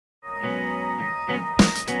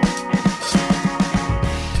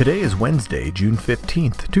Today is Wednesday, June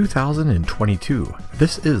 15th, 2022.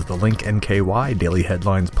 This is the Link NKY Daily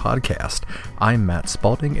Headlines Podcast. I'm Matt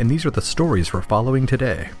Spalding, and these are the stories we're following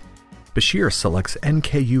today. Beshear selects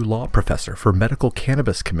NKU Law Professor for Medical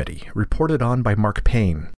Cannabis Committee, reported on by Mark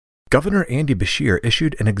Payne. Governor Andy Beshear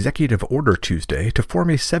issued an executive order Tuesday to form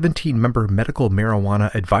a 17-member Medical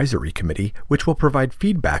Marijuana Advisory Committee, which will provide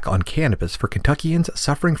feedback on cannabis for Kentuckians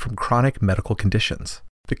suffering from chronic medical conditions.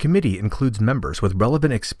 The committee includes members with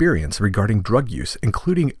relevant experience regarding drug use,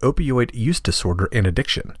 including opioid use disorder and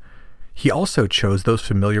addiction. He also chose those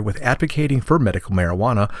familiar with advocating for medical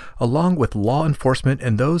marijuana, along with law enforcement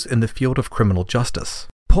and those in the field of criminal justice.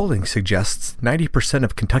 Polling suggests 90%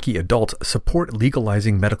 of Kentucky adults support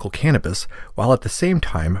legalizing medical cannabis, while at the same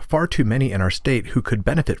time, far too many in our state who could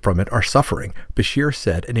benefit from it are suffering, Beshear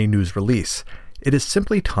said in a news release. It is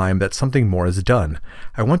simply time that something more is done.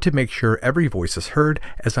 I want to make sure every voice is heard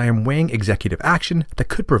as I am weighing executive action that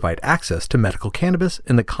could provide access to medical cannabis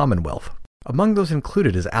in the Commonwealth. Among those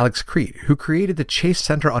included is Alex Crete, who created the Chase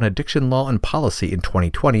Center on Addiction Law and Policy in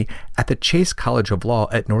 2020 at the Chase College of Law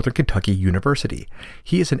at Northern Kentucky University.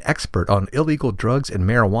 He is an expert on illegal drugs and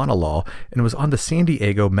marijuana law and was on the San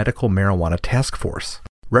Diego Medical Marijuana Task Force.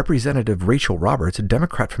 Representative Rachel Roberts, a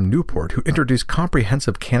Democrat from Newport who introduced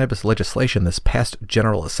comprehensive cannabis legislation this past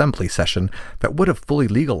General Assembly session that would have fully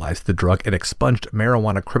legalized the drug and expunged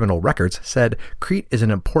marijuana criminal records, said Crete is an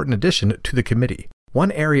important addition to the committee.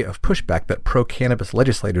 One area of pushback that pro-cannabis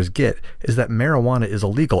legislators get is that marijuana is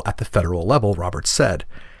illegal at the federal level, Roberts said.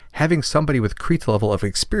 Having somebody with Crete's level of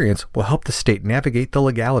experience will help the state navigate the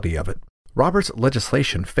legality of it. Roberts'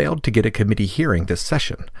 legislation failed to get a committee hearing this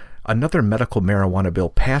session. Another medical marijuana bill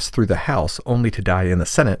passed through the House only to die in the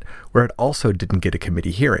Senate, where it also didn't get a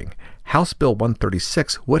committee hearing. House Bill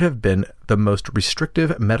 136 would have been the most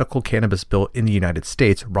restrictive medical cannabis bill in the United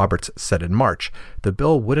States, Roberts said in March. The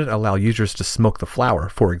bill wouldn't allow users to smoke the flower,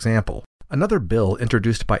 for example. Another bill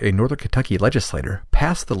introduced by a Northern Kentucky legislator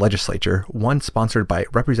passed the legislature, one sponsored by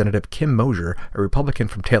Representative Kim Mosier, a Republican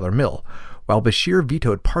from Taylor Mill. While Beshear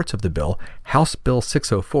vetoed parts of the bill, House Bill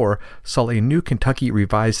 604 saw a new Kentucky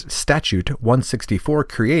Revised Statute 164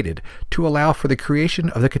 created to allow for the creation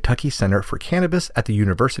of the Kentucky Center for Cannabis at the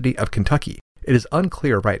University of Kentucky. It is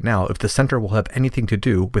unclear right now if the center will have anything to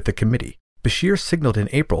do with the committee. Beshear signaled in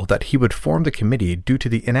April that he would form the committee due to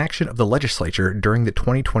the inaction of the legislature during the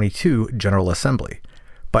 2022 General Assembly.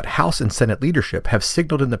 But House and Senate leadership have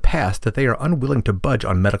signaled in the past that they are unwilling to budge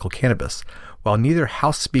on medical cannabis, while neither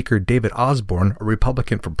House Speaker David Osborne, a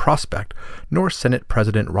Republican from Prospect, nor Senate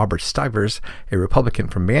President Robert Stivers, a Republican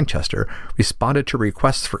from Manchester, responded to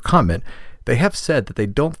requests for comment. They have said that they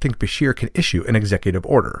don't think Beshear can issue an executive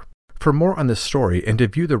order. For more on this story and to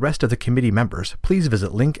view the rest of the committee members, please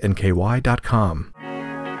visit linknky.com.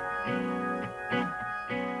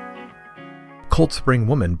 Cold Spring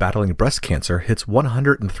woman battling breast cancer hits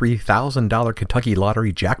 $103,000 Kentucky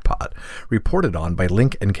lottery jackpot, reported on by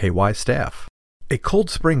Link NKY staff. A Cold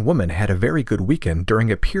Spring woman had a very good weekend during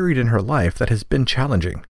a period in her life that has been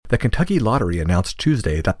challenging. The Kentucky Lottery announced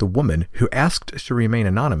Tuesday that the woman, who asked to remain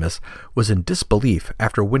anonymous, was in disbelief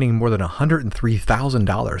after winning more than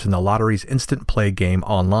 $103,000 in the lottery's instant play game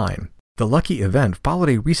online. The lucky event followed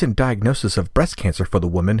a recent diagnosis of breast cancer for the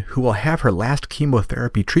woman, who will have her last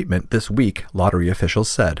chemotherapy treatment this week, lottery officials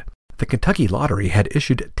said. The Kentucky Lottery had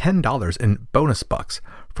issued $10 in bonus bucks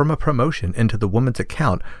from a promotion into the woman's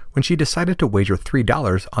account when she decided to wager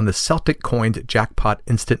 $3 on the Celtic Coins jackpot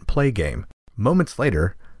instant play game. Moments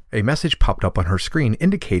later, a message popped up on her screen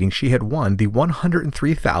indicating she had won the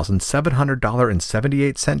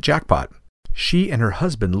 $103,700.78 jackpot. She and her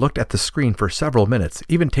husband looked at the screen for several minutes,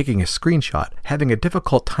 even taking a screenshot, having a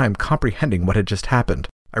difficult time comprehending what had just happened.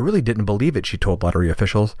 I really didn't believe it, she told lottery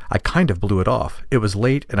officials. I kind of blew it off. It was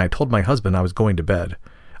late, and I told my husband I was going to bed.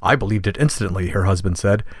 I believed it instantly, her husband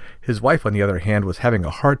said. His wife, on the other hand, was having a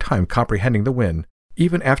hard time comprehending the win.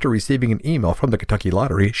 Even after receiving an email from the Kentucky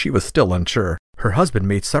Lottery, she was still unsure. Her husband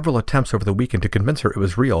made several attempts over the weekend to convince her it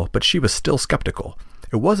was real, but she was still skeptical.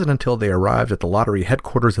 It wasn't until they arrived at the lottery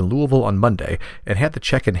headquarters in Louisville on Monday and had the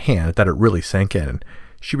check in hand that it really sank in.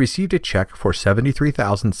 She received a check for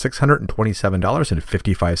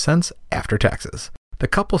 $73,627.55 after taxes. The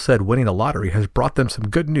couple said winning the lottery has brought them some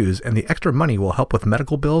good news, and the extra money will help with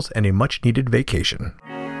medical bills and a much-needed vacation.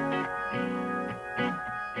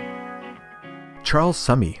 Charles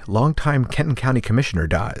Summe, longtime Kenton County Commissioner,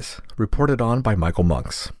 dies, reported on by Michael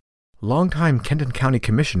Monks. Longtime Kenton County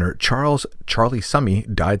Commissioner Charlie Summe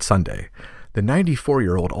died Sunday. The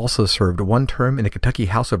 94-year-old also served one term in the Kentucky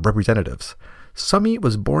House of Representatives. Summe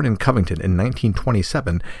was born in Covington in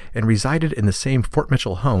 1927 and resided in the same Fort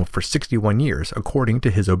Mitchell home for 61 years, according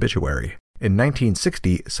to his obituary. In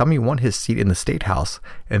 1960, Summe won his seat in the State House,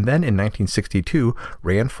 and then in 1962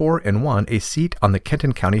 ran for and won a seat on the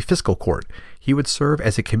Kenton County Fiscal Court. He would serve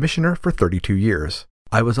as a commissioner for 32 years.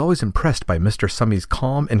 I was always impressed by Mr. Summe's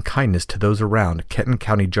calm and kindness to those around, Kenton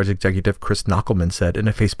County Judge Executive Chris Knockelman said in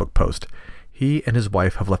a Facebook post. He and his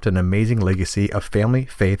wife have left an amazing legacy of family,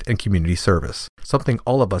 faith, and community service, something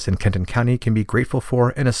all of us in Kenton County can be grateful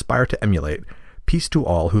for and aspire to emulate. Peace to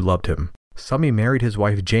all who loved him. Summe married his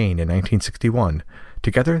wife Jane in 1961.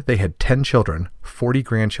 Together they had 10 children, 40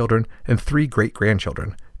 grandchildren, and 3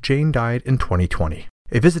 great-grandchildren. Jane died in 2020.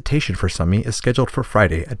 A visitation for Summe is scheduled for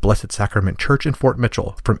Friday at Blessed Sacrament Church in Fort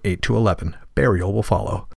Mitchell from 8 to 11. Burial will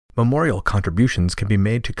follow. Memorial contributions can be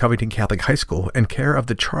made to Covington Catholic High School in care of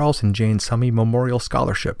the Charles and Jane Summe Memorial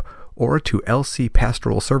Scholarship, or to LC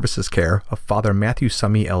Pastoral Services care of Father Matthew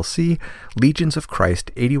Summe LC, Legions of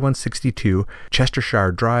Christ, 8162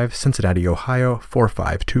 Chestershire Drive, Cincinnati, Ohio,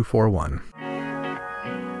 45241.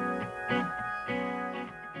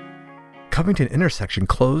 Covington intersection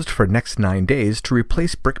closed for next 9 days to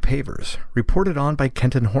replace brick pavers, reported on by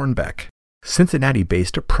Kenton Hornbeck.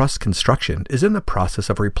 Cincinnati-based Pruss Construction is in the process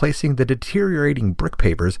of replacing the deteriorating brick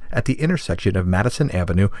pavers at the intersection of Madison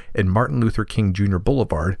Avenue and Martin Luther King Jr.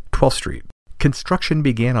 Boulevard, 12th Street. Construction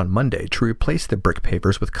began on Monday to replace the brick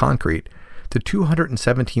pavers with concrete. The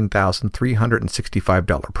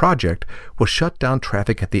 $217,365 project will shut down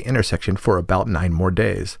traffic at the intersection for about 9 more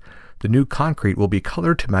days. The new concrete will be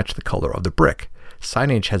colored to match the color of the brick.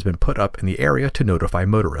 Signage has been put up in the area to notify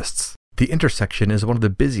motorists. The intersection is one of the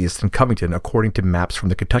busiest in Covington according to maps from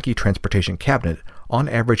the Kentucky Transportation Cabinet. On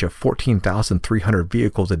average of 14,300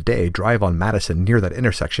 vehicles a day drive on Madison near that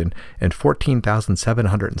intersection, and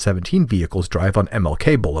 14,717 vehicles drive on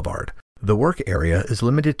MLK Boulevard. The work area is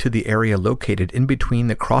limited to the area located in between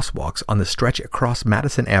the crosswalks on the stretch across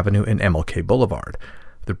Madison Avenue and MLK Boulevard.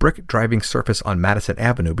 The brick driving surface on Madison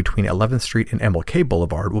Avenue between 11th Street and MLK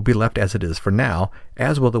Boulevard will be left as it is for now,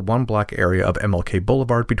 as will the one-block area of MLK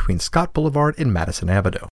Boulevard between Scott Boulevard and Madison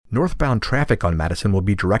Avenue. Northbound traffic on Madison will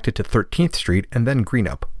be directed to 13th Street and then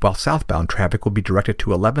Greenup, while southbound traffic will be directed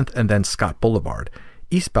to 11th and then Scott Boulevard.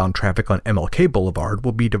 Eastbound traffic on MLK Boulevard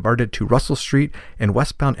will be diverted to Russell Street, and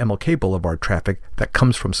westbound MLK Boulevard traffic that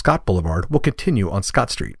comes from Scott Boulevard will continue on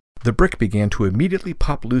Scott Street. The brick began to immediately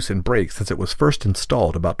pop loose and break since it was first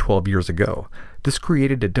installed about 12 years ago. This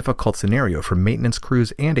created a difficult scenario for maintenance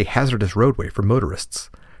crews and a hazardous roadway for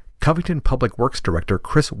motorists. Covington Public Works Director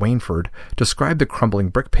Chris Wainford described the crumbling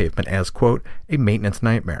brick pavement as, quote, a maintenance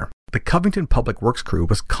nightmare. The Covington Public Works crew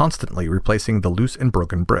was constantly replacing the loose and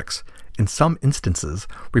broken bricks. In some instances,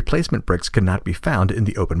 replacement bricks could not be found in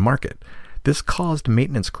the open market. This caused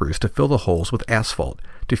maintenance crews to fill the holes with asphalt,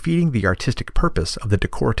 defeating the artistic purpose of the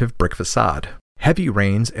decorative brick facade. Heavy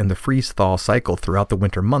rains and the freeze-thaw cycle throughout the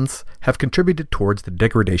winter months have contributed towards the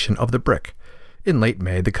degradation of the brick. In late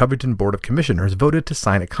May, the Covington Board of Commissioners voted to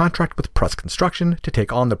sign a contract with Pruss Construction to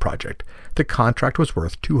take on the project. The contract was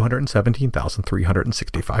worth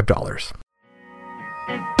 $217,365.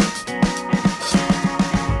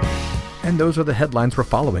 And those are the headlines we're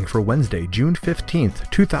following for Wednesday, June 15th,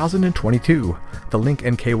 2022. The Link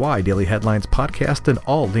NKY Daily Headlines podcast and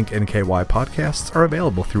all Link NKY podcasts are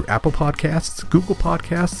available through Apple Podcasts, Google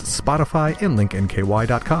Podcasts, Spotify, and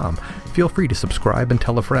linknky.com. Feel free to subscribe and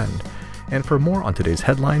tell a friend. And for more on today's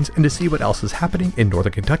headlines and to see what else is happening in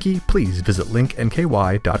Northern Kentucky, please visit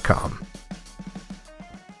linknky.com.